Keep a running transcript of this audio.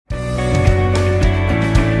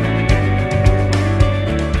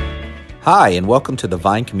Hi, and welcome to the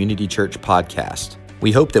Vine Community Church podcast.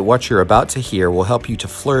 We hope that what you're about to hear will help you to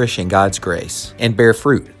flourish in God's grace and bear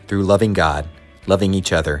fruit through loving God, loving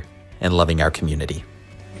each other, and loving our community.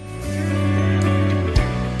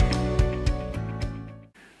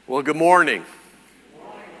 Well, good morning.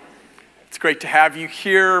 It's great to have you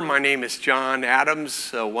here. My name is John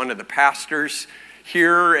Adams, one of the pastors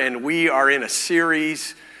here, and we are in a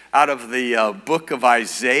series out of the book of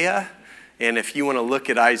Isaiah. And if you want to look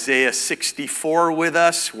at Isaiah 64 with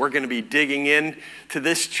us, we're going to be digging in to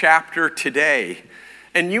this chapter today.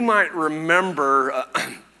 And you might remember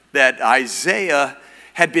that Isaiah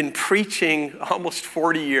had been preaching almost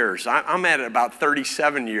 40 years. I'm at about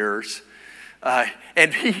 37 years.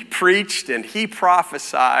 And he preached and he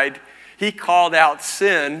prophesied. He called out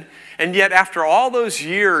sin. And yet after all those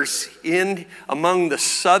years in among the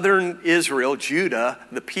southern Israel, Judah,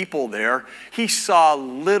 the people there, he saw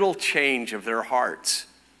little change of their hearts.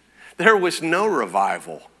 There was no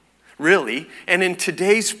revival, really. And in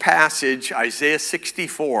today's passage, Isaiah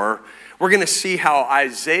 64, we're going to see how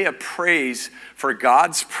Isaiah prays for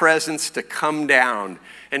God's presence to come down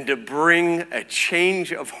and to bring a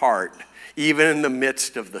change of heart, even in the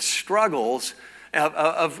midst of the struggles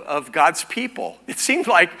of God's people. It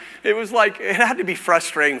had to be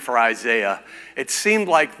frustrating for Isaiah. It seemed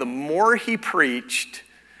like the more he preached,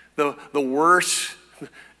 the worse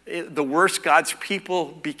God's people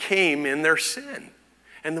became in their sin.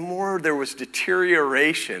 And the more there was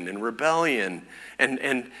deterioration and rebellion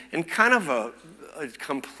and kind of a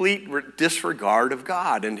complete disregard of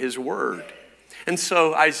God and his word. And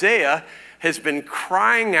so Isaiah has been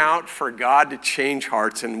crying out for God to change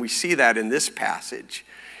hearts, and we see that in this passage.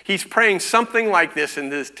 He's praying something like this in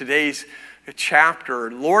today's chapter.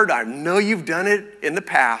 Lord, I know you've done it in the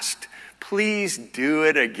past. Please do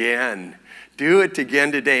it again. Do it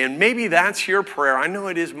again today. And maybe that's your prayer. I know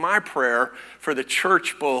it is my prayer for the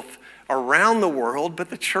church both around the world, but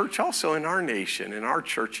the church also in our nation, in our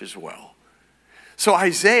church as well. So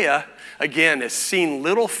Isaiah, again, has seen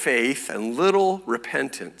little faith and little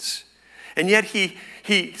repentance. And yet he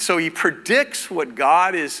predicts what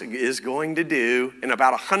God is going to do. In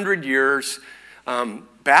about 100 years,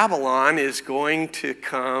 Babylon is going to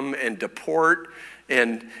come and deport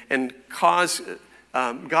and cause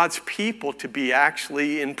God's people to be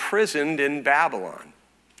actually imprisoned in Babylon.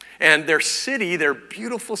 And their city, their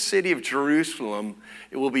beautiful city of Jerusalem,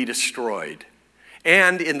 it will be destroyed.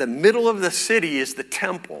 And in the middle of the city is the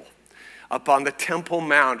temple, up on the Temple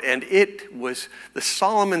Mount, and it was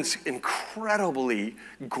Solomon's incredibly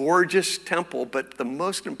gorgeous temple, but the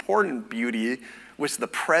most important beauty was the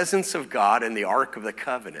presence of God and the Ark of the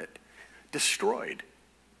Covenant. Destroyed.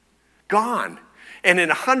 Gone. And in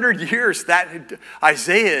 100 years, that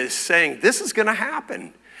Isaiah is saying, this is going to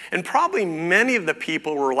happen. And probably many of the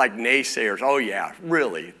people were like naysayers. Oh yeah,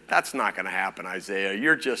 really, that's not going to happen, Isaiah.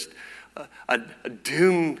 You're just a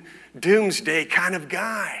doomsday kind of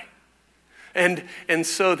guy. And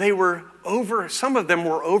so some of them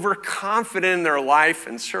were overconfident in their life,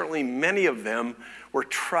 and certainly many of them were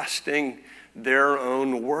trusting their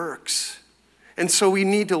own works. And so we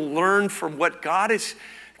need to learn from what God is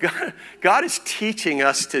teaching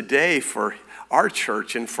us today for our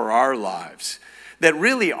church and for our lives. That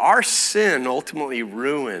really our sin ultimately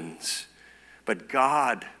ruins, but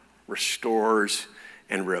God restores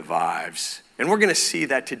and revives. And we're going to see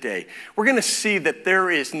that today. We're going to see that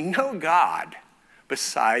there is no God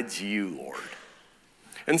besides you, Lord.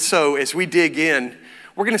 And so as we dig in,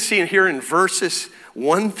 we're going to see here in verses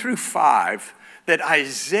 1 through 5 that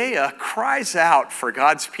Isaiah cries out for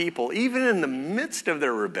God's people, even in the midst of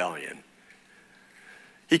their rebellion.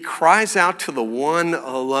 He cries out to the one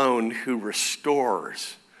alone who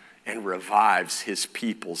restores and revives his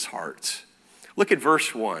people's hearts. Look at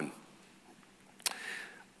verse 1.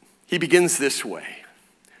 He begins this way.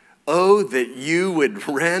 Oh, that you would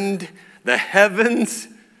rend the heavens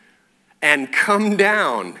and come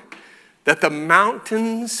down, that the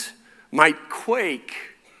mountains might quake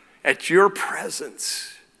at your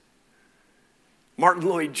presence. Martin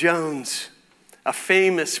Lloyd-Jones, a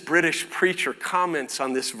famous British preacher, comments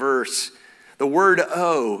on this verse. The word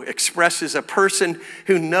 "oh" expresses a person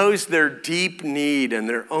who knows their deep need and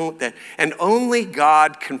and only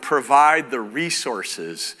God can provide the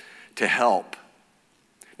resources to help.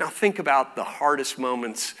 Now think about the hardest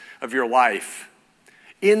moments of your life.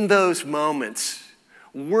 In those moments,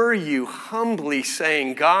 were you humbly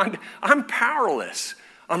saying, God, I'm powerless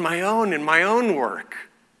on my own in my own work,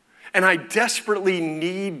 and I desperately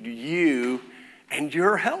need you and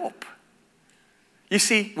your help? You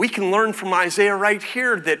see, we can learn from Isaiah right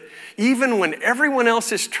here that even when everyone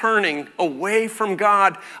else is turning away from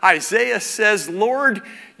God, Isaiah says, Lord,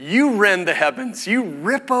 you rend the heavens, you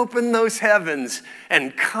rip open those heavens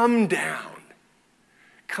and come down.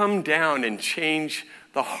 Come down and change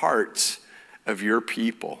the hearts of your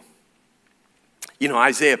people. You know,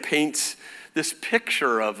 Isaiah paints this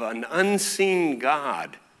picture of an unseen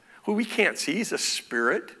God who we can't see. He's a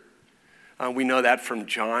spirit. We know that from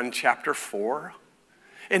John chapter 4.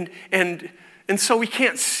 And so we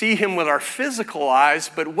can't see him with our physical eyes,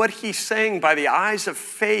 but what he's saying by the eyes of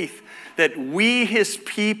faith, that we, his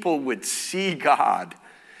people, would see God,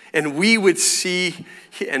 and we would see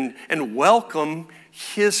and welcome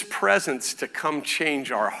his presence to come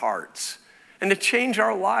change our hearts and to change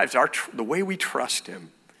our lives, the way we trust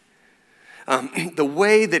him. The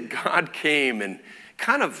way that God came in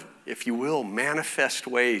kind of, if you will, manifest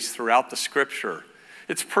ways throughout the scripture.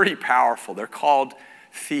 It's pretty powerful. They're called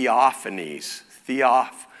theophanies.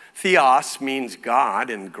 Theos means God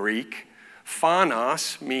in Greek.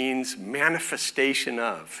 Phanos means manifestation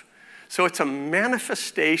of. So it's a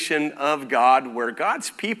manifestation of God where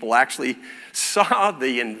God's people actually saw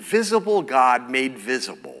the invisible God made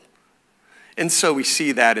visible. And so we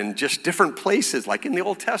see that in just different places, like in the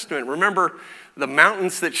Old Testament. Remember the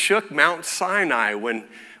mountains that shook Mount Sinai when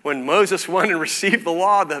Moses went and received the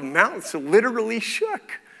law, the mountains literally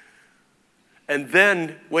shook. And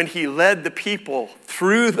then when he led the people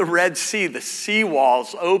through the Red Sea, the sea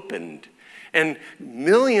walls opened. And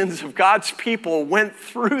millions of God's people went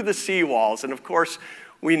through the sea walls. And of course,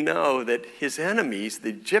 we know that his enemies, the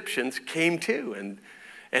Egyptians, came too.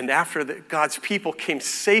 And after God's people came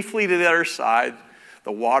safely to the other side,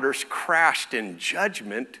 the waters crashed in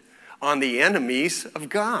judgment on the enemies of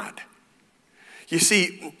God. You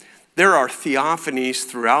see, there are theophanies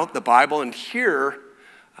throughout the Bible, and here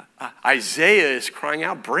Isaiah is crying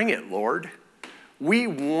out, bring it, Lord. We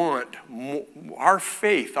want our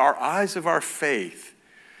faith, our eyes of our faith,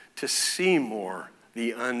 to see more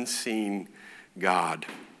the unseen God.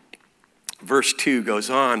 Verse 2 goes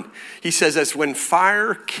on. He says, as when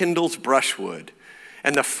fire kindles brushwood,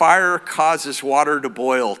 and the fire causes water to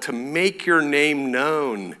boil, to make your name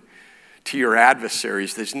known to your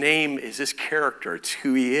adversaries. His name is his character. It's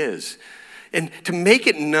who he is. And to make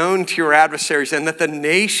it known to your adversaries, and that the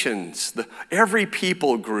nations, every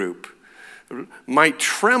people group, might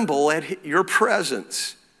tremble at your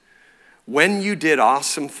presence when you did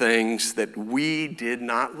awesome things that we did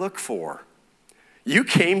not look for. You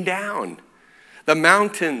came down. The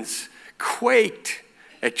mountains quaked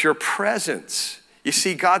at your presence. You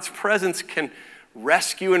see, God's presence can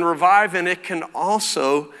rescue and revive, and it can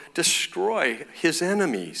also destroy his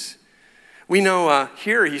enemies. We know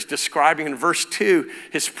here he's describing in verse 2,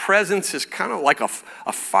 his presence is kind of like a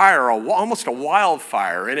fire, almost a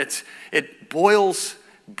wildfire, and it boils,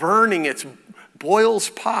 burning, it boils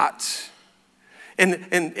pots. And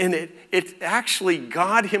it actually,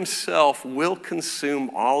 God himself will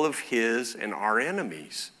consume all of his and our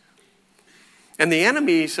enemies. And the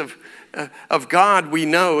enemies of God, we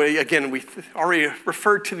know, again, we already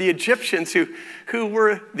referred to the Egyptians who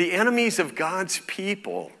were the enemies of God's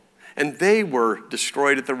people. And they were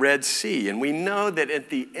destroyed at the Red Sea. And we know that at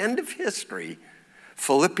the end of history,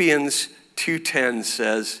 Philippians 2:10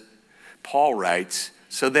 says, Paul writes,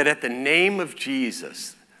 so that at the name of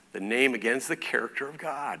Jesus, the name against the character of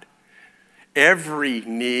God, every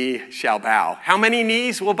knee shall bow. How many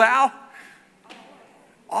knees will bow?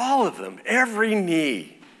 All of them, every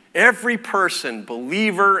knee, every person,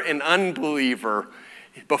 believer and unbeliever,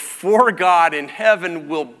 before God in heaven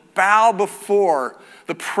will bow before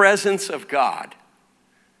the presence of God.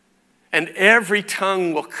 And every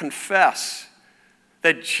tongue will confess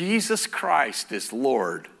that Jesus Christ is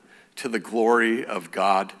Lord, to the glory of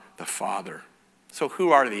God the Father. So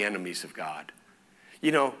who are the enemies of God?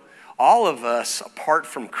 You know, all of us, apart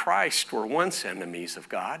from Christ, were once enemies of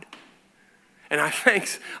God. And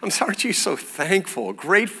aren't you so thankful,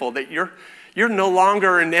 grateful that you're no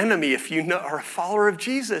longer an enemy if you are a follower of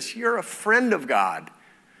Jesus. You're a friend of God.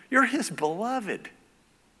 You're his beloved.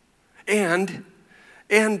 And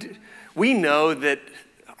we know that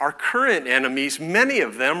our current enemies, many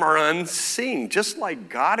of them are unseen, just like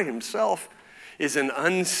God himself is an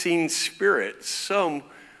unseen spirit. So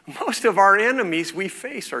most of our enemies we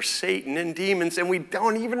face are Satan and demons, and we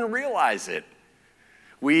don't even realize it.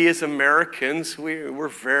 We as Americans, we're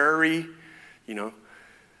very,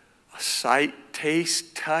 sight,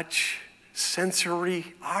 taste, touch,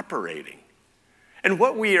 sensory operating. And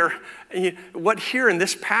what here in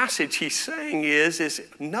this passage he's saying is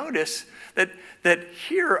notice that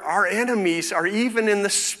here our enemies are even in the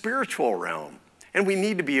spiritual realm. And we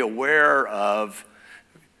need to be aware of,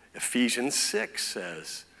 Ephesians 6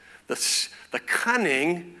 says, the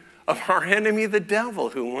cunning of our enemy, the devil,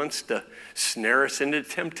 who wants to snare us into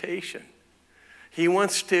temptation. He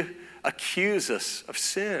wants to accuse us of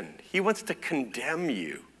sin. He wants to condemn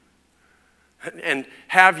you and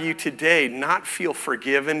have you today not feel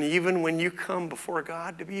forgiven even when you come before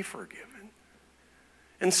God to be forgiven.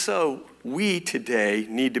 And so we today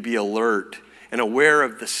need to be alert and aware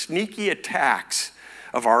of the sneaky attacks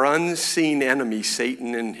of our unseen enemy,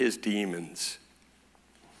 Satan and his demons.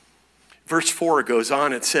 Verse 4 goes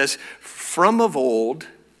on, it says, "From of old,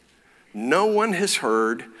 no one has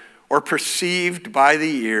heard or perceived by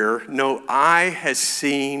the ear, no eye has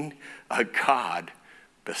seen a God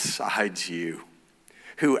besides you,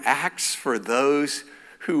 who acts for those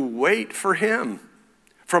who wait for him."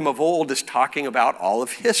 From of old is talking about all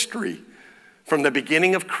of history, from the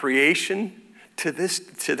beginning of creation to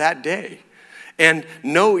that day. And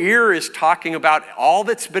no ear is talking about all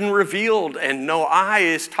that's been revealed, and no eye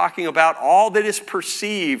is talking about all that is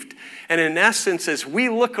perceived. And in essence, as we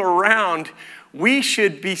look around, we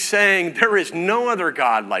should be saying, there is no other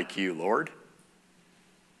God like you, Lord.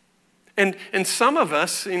 And some of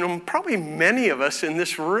us, probably many of us in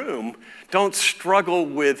this room, don't struggle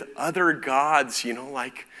with other gods,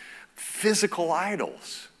 like physical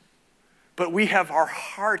idols. But we have our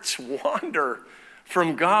hearts wander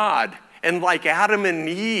from God. And like Adam and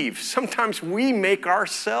Eve, sometimes we make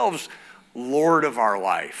ourselves Lord of our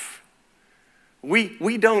life.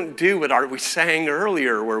 We don't do what we sang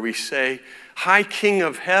earlier, where we say, "High King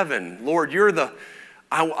of Heaven, Lord,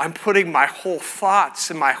 I'm putting my whole thoughts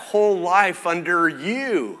and my whole life under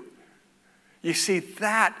you." You see,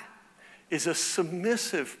 that is a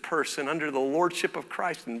submissive person under the lordship of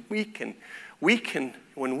Christ. And we can,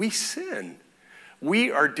 when we sin,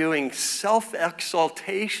 we are doing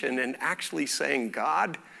self-exaltation and actually saying,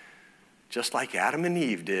 "God, just like Adam and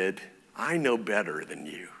Eve did, I know better than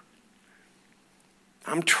you.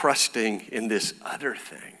 I'm trusting in this other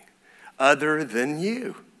thing, other than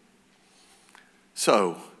you."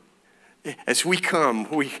 So, as we come,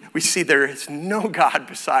 we see there is no God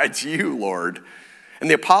besides you, Lord. And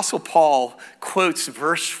the Apostle Paul quotes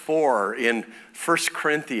verse 4 in 1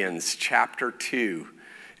 Corinthians chapter 2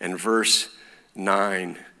 and verse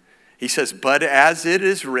 9. He says, "But as it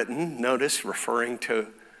is written," notice referring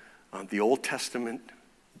to the Old Testament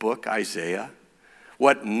book, Isaiah,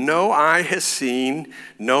 "what no eye has seen,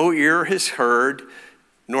 no ear has heard,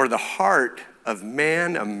 nor the heart of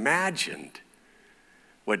man imagined,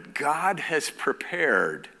 what God has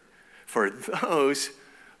prepared for those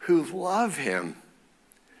who love him."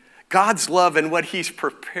 God's love and what he's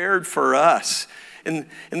prepared for us in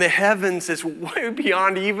the heavens is way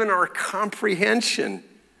beyond even our comprehension.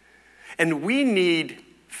 And we need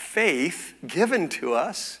faith given to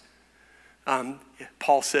us.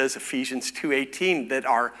 Paul says, Ephesians 2:18, that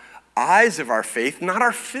our eyes of our faith, not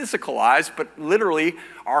our physical eyes, but literally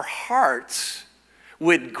our hearts,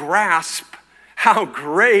 would grasp how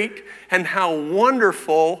great and how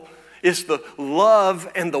wonderful is the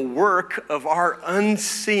love and the work of our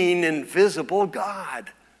unseen, invisible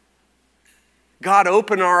God. God,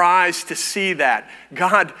 open our eyes to see that.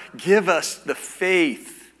 God, give us the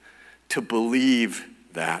faith to believe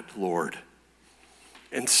that, Lord.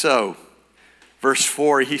 And so, verse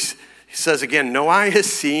 4, he says again, "No eye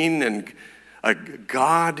has seen and a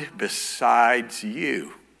God besides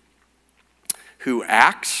you, who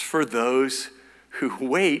acts for those who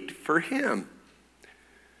wait for him."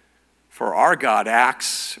 For our God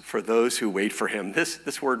acts for those who wait for him.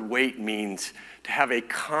 This word wait means to have a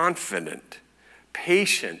confident,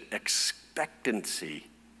 patient expectancy.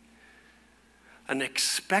 An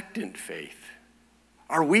expectant faith.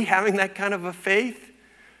 Are we having that kind of a faith?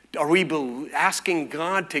 Are we asking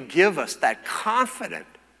God to give us that confidence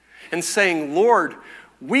and saying, "Lord,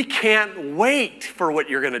 we can't wait for what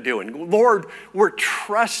you're going to do. And Lord, we're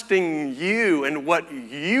trusting you and what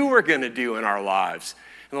you are going to do in our lives,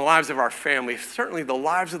 in the lives of our family, certainly the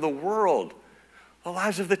lives of the world, the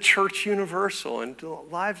lives of the church universal, and the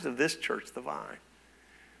lives of this church, the Vine."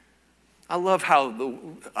 I love how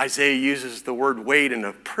Isaiah uses the word wait in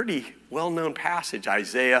a pretty well-known passage,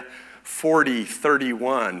 Isaiah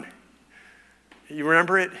 40:31. You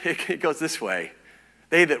remember it? It goes this way.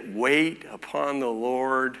 "They that wait upon the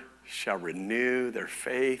Lord shall renew their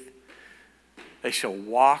faith. They shall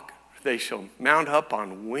mount up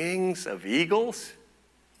on wings of eagles."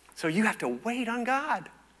 So you have to wait on God.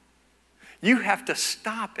 You have to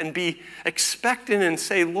stop and be expectant and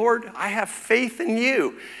say, "Lord, I have faith in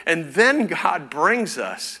you." And then God brings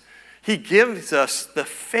us. He gives us the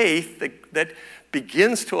faith that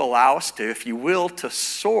begins to allow us to, if you will, to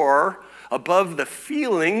soar above the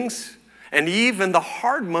feelings and even the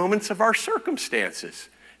hard moments of our circumstances.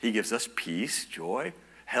 He gives us peace, joy,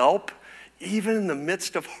 help, even in the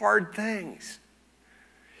midst of hard things.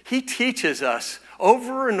 He teaches us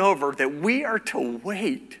over and over that we are to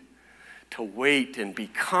wait and be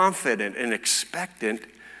confident and expectant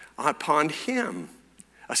upon him,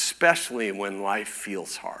 especially when life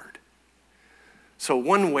feels hard. So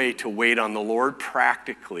one way to wait on the Lord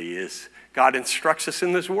practically is, God instructs us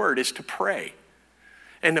in his word, is to pray.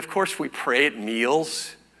 And of course we pray at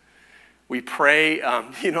meals. We pray,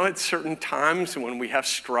 at certain times when we have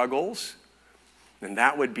struggles, and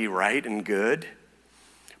that would be right and good.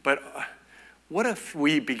 But what if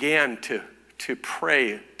we began to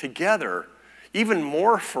pray together even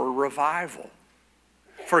more for revival?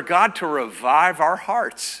 For God to revive our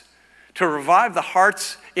hearts, to revive the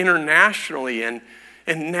hearts internationally and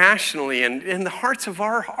nationally, and in the hearts of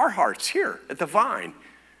our hearts here at the Vine.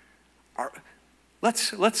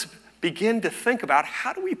 Let's begin to think about,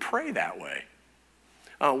 how do we pray that way?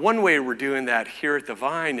 One way we're doing that here at the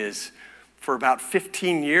Vine is, for about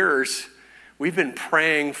 15 years, we've been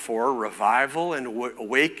praying for revival and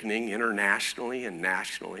awakening internationally and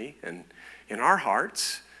nationally, and in our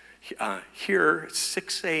hearts here at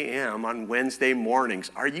 6 a.m. on Wednesday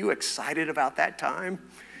mornings. Are you excited about that time?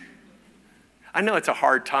 I know it's a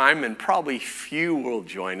hard time, and probably few will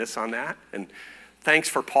join us on that. And thanks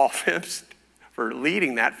for Paul Phipps for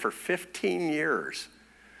leading that for 15 years.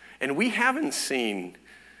 And we haven't seen,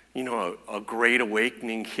 a great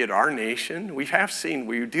awakening hit our nation. We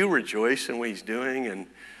do rejoice in what he's doing in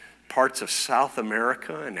parts of South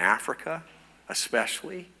America and Africa,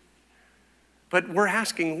 especially. But we're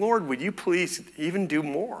asking, Lord, would you please even do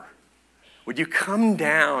more? Would you come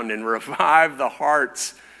down and revive the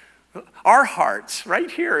hearts, our hearts right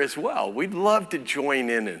here as well? We'd love to join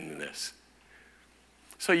in this.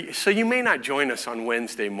 So you may not join us on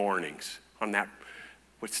Wednesday mornings on that,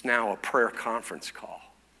 what's now a prayer conference call,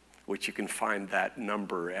 which you can find that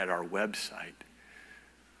number at our website.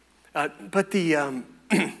 But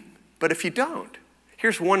if you don't,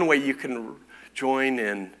 here's one way you can join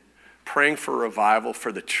in praying for revival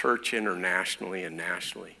for the church internationally and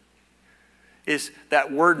nationally, is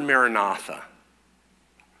that word Maranatha.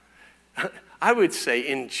 I would say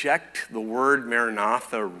inject the word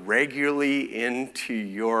Maranatha regularly into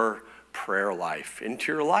your prayer life,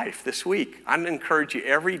 into your life this week. I'd encourage you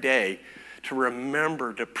every day to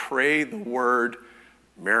remember to pray the word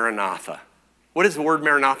Maranatha. What does the word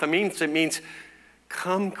Maranatha mean? It means,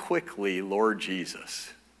 come quickly, Lord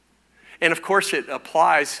Jesus. And of course it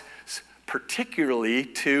applies particularly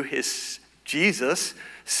to Jesus'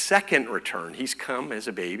 second return. He's come as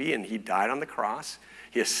a baby and he died on the cross.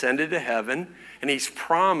 He ascended to heaven, and he's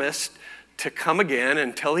promised to come again.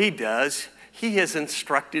 Until he does, he has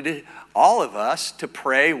instructed all of us to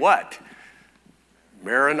pray what?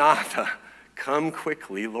 Maranatha, come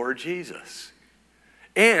quickly, Lord Jesus.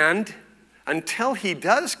 And until he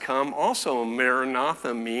does come, also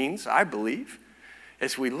Maranatha means, I believe,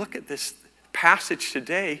 as we look at this passage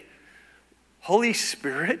today, Holy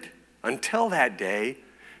Spirit, until that day,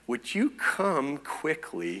 would you come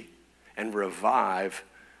quickly and revive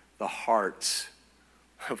the hearts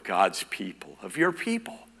of God's people, of your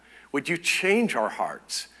people? Would you change our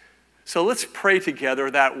hearts? So let's pray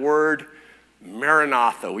together that word,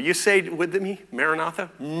 Maranatha. Will you say it with me?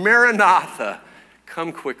 Maranatha? Maranatha,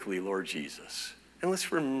 come quickly, Lord Jesus. And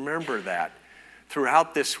let's remember that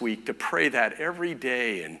throughout this week, to pray that every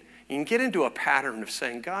day, and you can get into a pattern of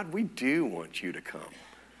saying, God, we do want you to come.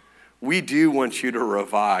 We do want you to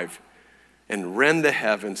revive and rend the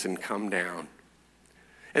heavens and come down.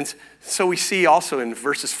 And so we see also in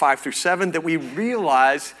verses 5-7 that we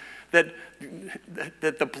realize that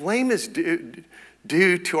the blame is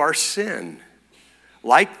due to our sin.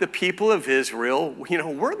 Like the people of Israel,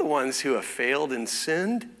 we're the ones who have failed and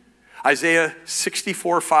sinned. Isaiah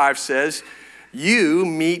 64:5 says, you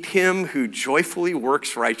meet him who joyfully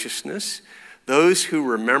works righteousness, those who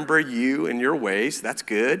remember you and your ways. That's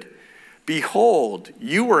good. Behold,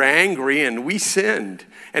 you were angry and we sinned,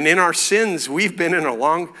 and in our sins we have been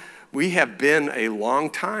a long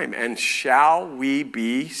time, and shall we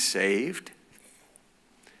be saved?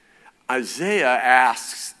 Isaiah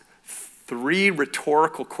asks 3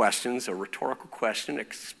 rhetorical questions. A rhetorical question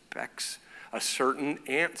expects a certain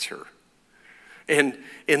answer. And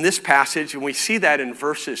in this passage, and we see that in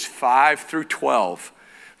verses 5-12.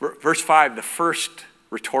 Verse 5, the first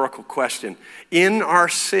rhetorical question. In our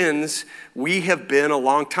sins, we have been a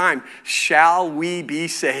long time. Shall we be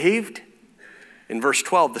saved? In verse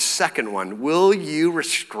 12, the second one. Will you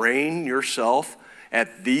restrain yourself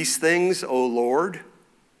at these things, O Lord?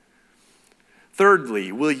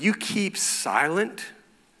 Thirdly, will you keep silent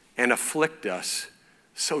and afflict us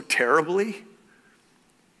so terribly?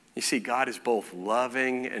 You see, God is both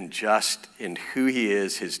loving and just in who he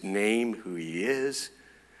is, his name, who he is.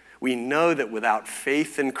 We know that without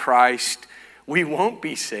faith in Christ, we won't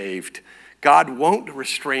be saved. God won't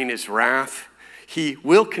restrain his wrath. He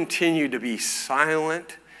will continue to be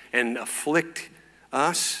silent and afflict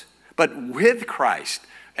us. But with Christ,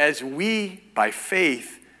 as we, by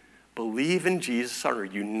faith, believe in Jesus, are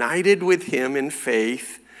united with him in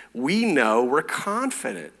faith, we know, we're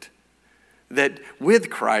confident that with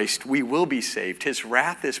Christ we will be saved. His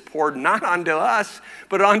wrath is poured not onto us,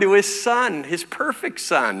 but onto his Son, his perfect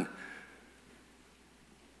Son,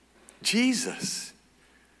 Jesus.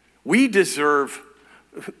 We deserve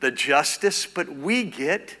the justice, but we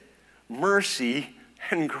get mercy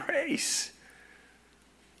and grace.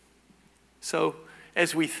 So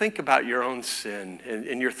as we think about your own sin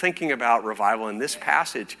and you're thinking about revival in this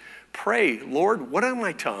passage, pray, Lord, what am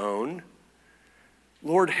I to own?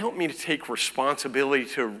 Lord, help me to take responsibility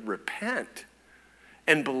to repent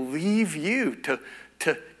and believe you, to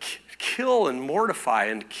kill and mortify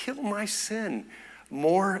and kill my sin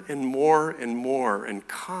more and more and more and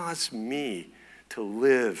cause me to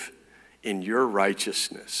live in your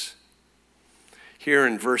righteousness. Here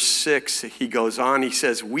in verse 6, he goes on, he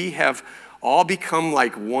says, we have all become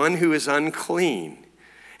like one who is unclean,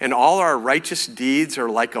 and all our righteous deeds are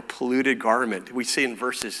like a polluted garment. We see in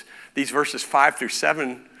these verses 5 through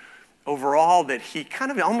 7, overall, that he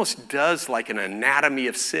kind of almost does like an anatomy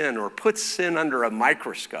of sin or puts sin under a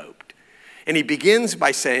microscope. And he begins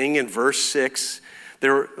by saying in verse 6,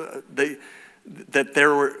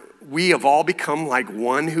 we have all become like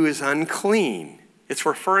one who is unclean. It's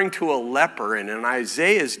referring to a leper, and in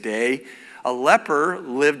Isaiah's day, a leper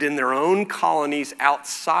lived in their own colonies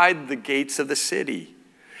outside the gates of the city.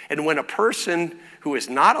 And when a person who is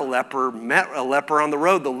not a leper met a leper on the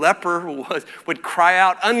road, the leper would cry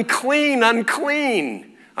out, unclean,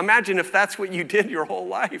 unclean. Imagine if that's what you did your whole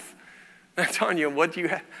life. I'm telling you, what do you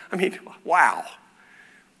have? I mean, wow.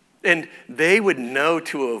 And they would know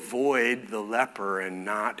to avoid the leper and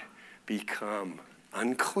not become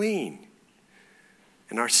unclean.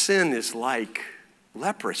 And our sin is like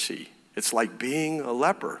leprosy. It's like being a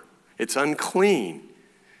leper. It's unclean.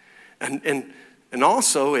 And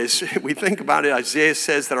also, as we think about it, Isaiah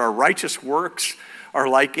says that our righteous works are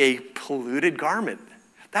like a polluted garment.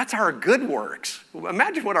 That's our good works.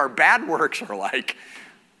 Imagine what our bad works are like.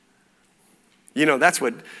 You know, that's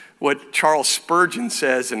what Charles Spurgeon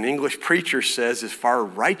says, an English preacher says, if our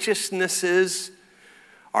righteousnesses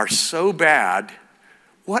are so bad,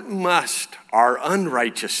 what must our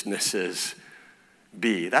unrighteousnesses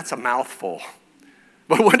be? That's a mouthful.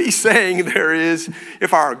 But what he's saying there is,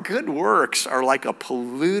 if our good works are like a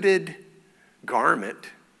polluted garment,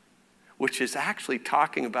 which is actually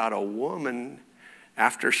talking about a woman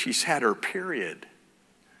after she's had her period,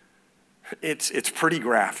 it's pretty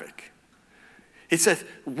graphic. It says,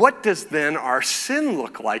 what does then our sin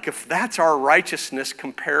look like if that's our righteousness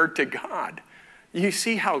compared to God? You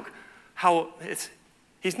see how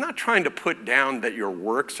he's not trying to put down that your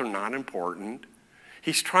works are not important.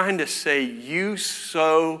 He's trying to say you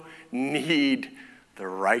so need the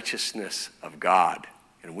righteousness of God.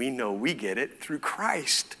 And we know we get it through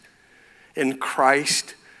Christ. In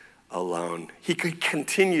Christ alone. He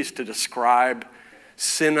continues to describe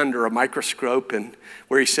sin under a microscope, and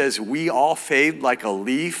where he says, we all fade like a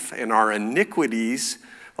leaf, and our iniquities,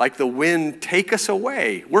 like the wind, take us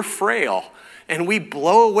away. We're frail, and we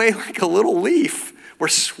blow away like a little leaf. We're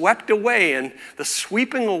swept away, and the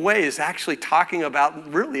sweeping away is actually talking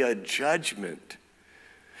about really a judgment.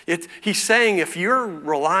 He's saying if you're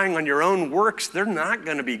relying on your own works, they're not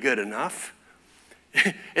going to be good enough.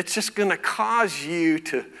 It's just going to cause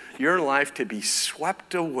your life to be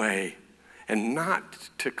swept away and not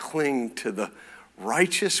to cling to the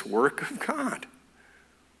righteous work of God.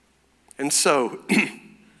 And so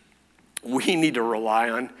we need to rely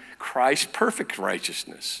on Christ's perfect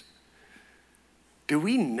righteousness. Do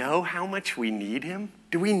we know how much we need him?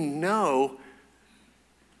 Do we know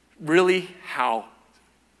really how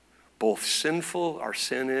both sinful our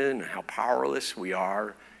sin is and how powerless we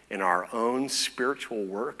are in our own spiritual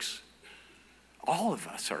works? All of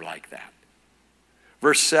us are like that.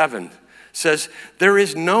 Verse 7 says, there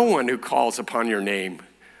is no one who calls upon your name,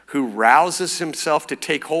 who rouses himself to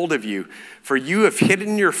take hold of you. For you have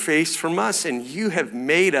hidden your face from us, and you have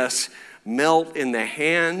made us melt in the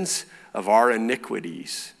hands of our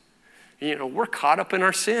iniquities. You know, we're caught up in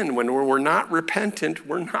our sin. When we're not repentant,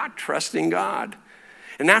 we're not trusting God.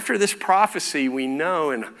 And after this prophecy, we know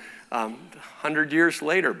 100 years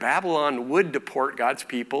later, Babylon would deport God's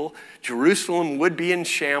people. Jerusalem would be in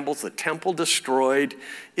shambles, the temple destroyed.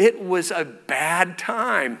 It was a bad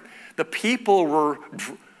time. The people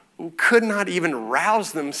could not even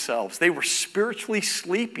rouse themselves. They were spiritually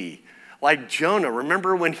sleepy, like Jonah.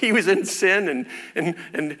 Remember when he was in sin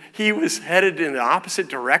and he was headed in the opposite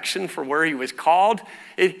direction from where he was called?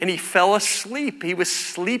 And he fell asleep. He was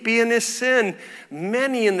sleepy in his sin.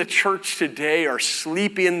 Many in the church today are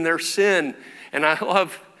sleepy in their sin. And I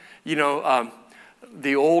love,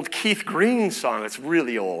 the old Keith Green song. It's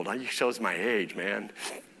really old. It shows my age, man.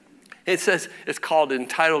 It says, it's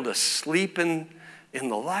entitled Asleep in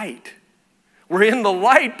the Light. We're in the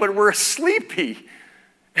light, but we're sleepy.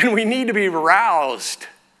 And we need to be roused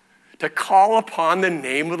to call upon the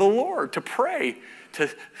name of the Lord, to pray, to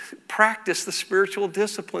practice the spiritual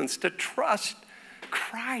disciplines, to trust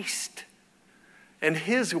Christ and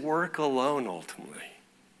his work alone ultimately.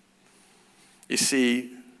 You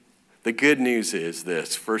see, the good news is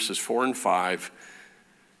this, verses 4 and 5,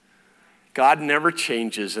 God never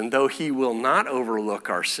changes, and though he will not overlook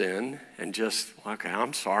our sin and just, okay,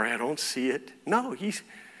 I'm sorry, I don't see it. No,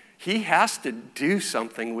 he has to do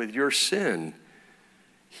something with your sin.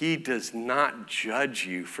 He does not judge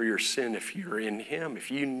you for your sin if you're in him, if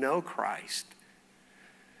you know Christ.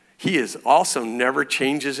 He is also never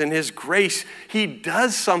changes in his grace. He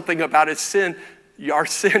does something about his sin, our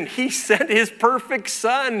sin. He sent his perfect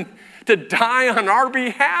son to die on our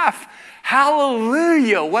behalf.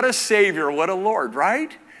 Hallelujah. What a Savior. What a Lord,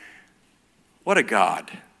 right? What a God.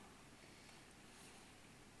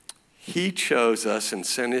 He chose us and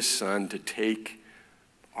sent his son to take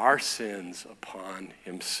our sins upon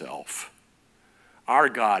himself. Our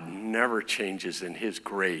God never changes in his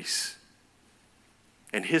grace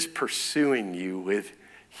and his pursuing you with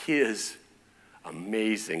his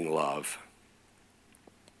amazing love.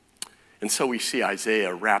 And so we see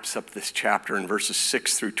Isaiah wraps up this chapter in verses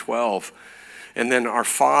 6 through 12. And then our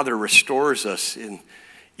Father restores us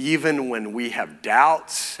even when we have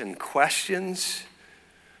doubts and questions.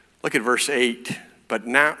 Look at verse 8. But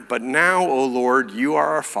now, O Lord, you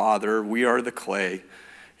are our Father, we are the clay.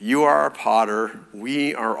 You are our potter,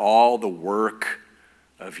 we are all the work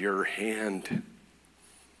of your hand.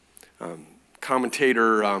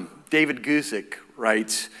 Commentator David Guzik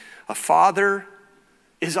writes, a father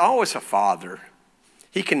is always a father.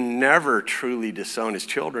 He can never truly disown his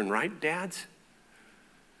children, right, dads?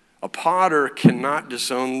 A potter cannot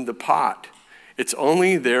disown the pot. It's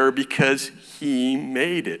only there because he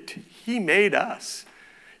made it. He made us.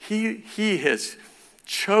 He has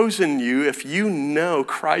chosen you. If you know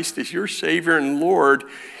Christ is your Savior and Lord,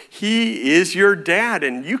 he is your dad,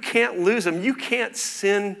 and you can't lose him. You can't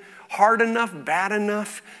sin hard enough, bad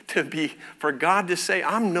enough for God to say,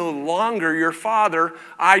 I'm no longer your father,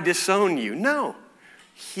 I disown you. No,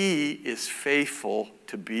 he is faithful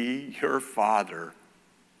to be your father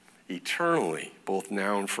eternally, both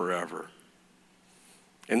now and forever.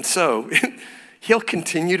 And so, he'll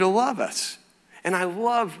continue to love us. And I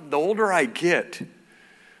love, the older I get,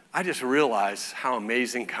 I just realize how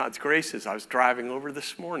amazing God's grace is. I was driving over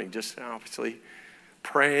this morning, just obviously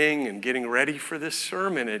praying and getting ready for this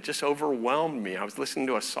sermon. It just overwhelmed me. I was listening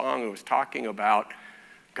to a song that was talking about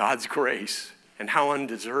God's grace and how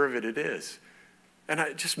undeserved it is. And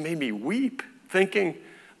it just made me weep, thinking,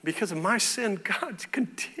 because of my sin, God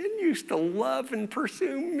continues to love and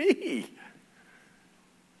pursue me.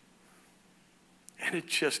 And it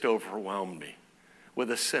just overwhelmed me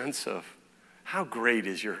with a sense of how great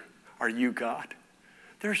are you, God?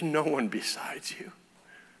 There's no one besides you.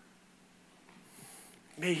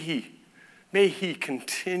 May he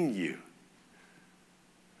continue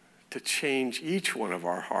to change each one of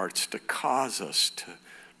our hearts, to cause us to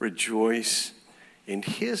rejoice in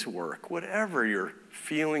his work, whatever your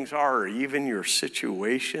feelings are or even your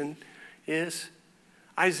situation is.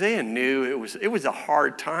 Isaiah knew it was a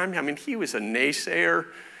hard time. I mean, he was a naysayer.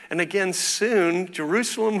 And again, soon,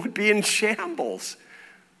 Jerusalem would be in shambles.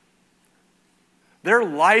 Their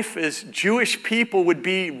life as Jewish people would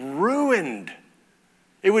be ruined.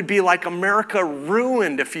 It would be like America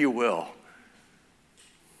ruined, if you will.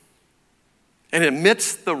 And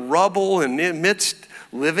amidst the rubble and amidst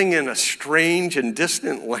living in a strange and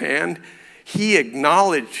distant land, he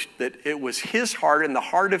acknowledged that it was his heart and the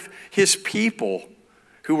heart of his people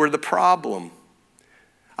who were the problem.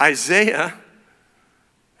 Isaiah,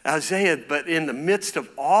 but in the midst of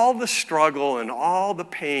all the struggle and all the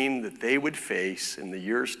pain that they would face in the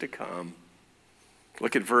years to come,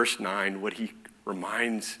 look at verse 9, what he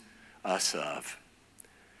reminds us of.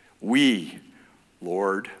 We,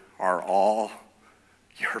 Lord, are all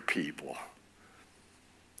your people.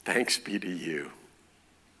 Thanks be to you.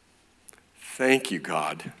 Thank you,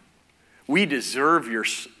 God. We deserve your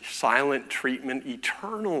silent treatment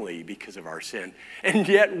eternally because of our sin, and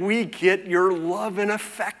yet we get your love and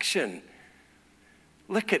affection.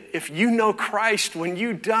 Look at, if you know Christ, when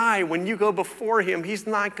you die, when you go before him, he's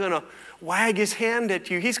not going to wag his hand at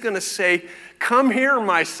you. He's going to say, come here,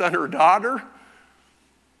 my son or daughter.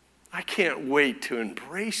 I can't wait to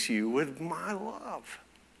embrace you with my love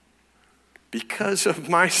because of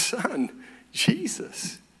my son,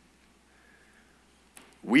 Jesus.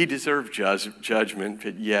 We deserve judgment,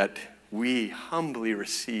 but yet we humbly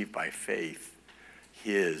receive by faith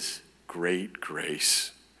his great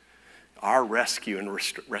grace, our rescue and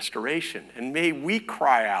restoration. And may we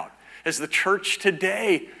cry out as the church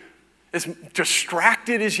today, as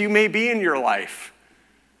distracted as you may be in your life,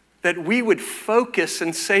 that we would focus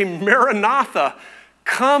and say, Maranatha,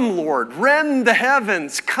 come, Lord, rend the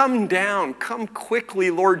heavens, come down, come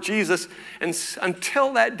quickly, Lord Jesus. And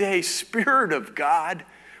until that day, Spirit of God,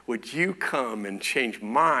 would you come and change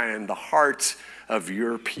mine and the hearts of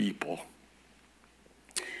your people?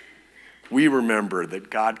 We remember that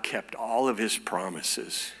God kept all of his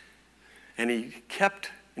promises, and he kept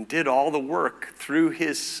and did all the work through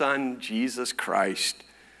his son, Jesus Christ.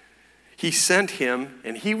 He sent him,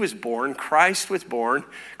 and he was born. Christ was born.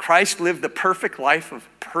 Christ lived the perfect life of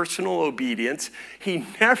personal obedience. He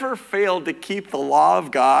never failed to keep the law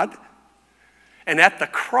of God. And at the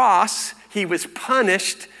cross, he was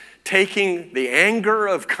punished, taking the anger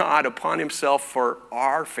of God upon himself for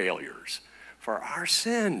our failures, for our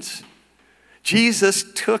sins. Jesus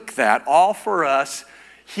took that all for us.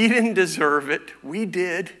 He didn't deserve it. We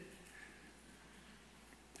did.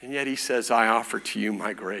 And yet he says, I offer to you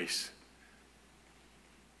my grace.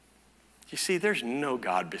 You see, there's no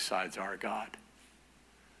God besides our God.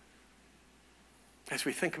 As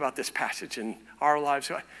we think about this passage in our lives,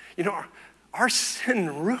 you know, our sin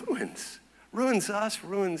ruins us,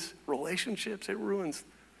 ruins relationships, it ruins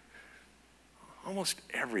almost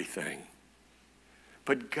everything.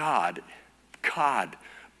 But God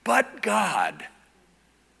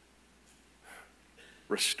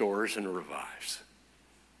restores and revives.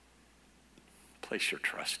 Place your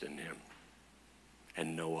trust in him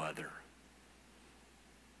and no other.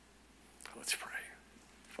 Let's pray.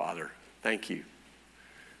 Father, thank you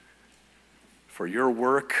for your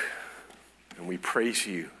work, and we praise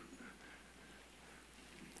you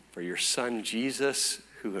for your son Jesus,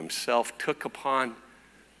 who himself took upon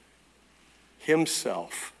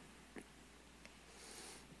himself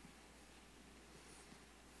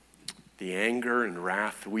the anger and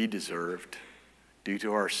wrath we deserved due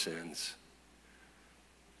to our sins.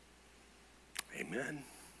 Amen.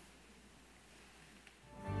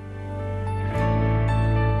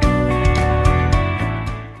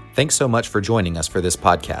 Thanks so much for joining us for this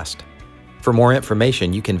podcast. For more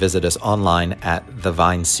information, you can visit us online at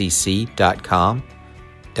thevinecc.com,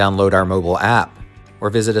 download our mobile app, or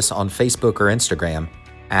visit us on Facebook or Instagram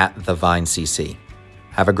at thevinecc.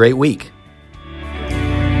 Have a great week.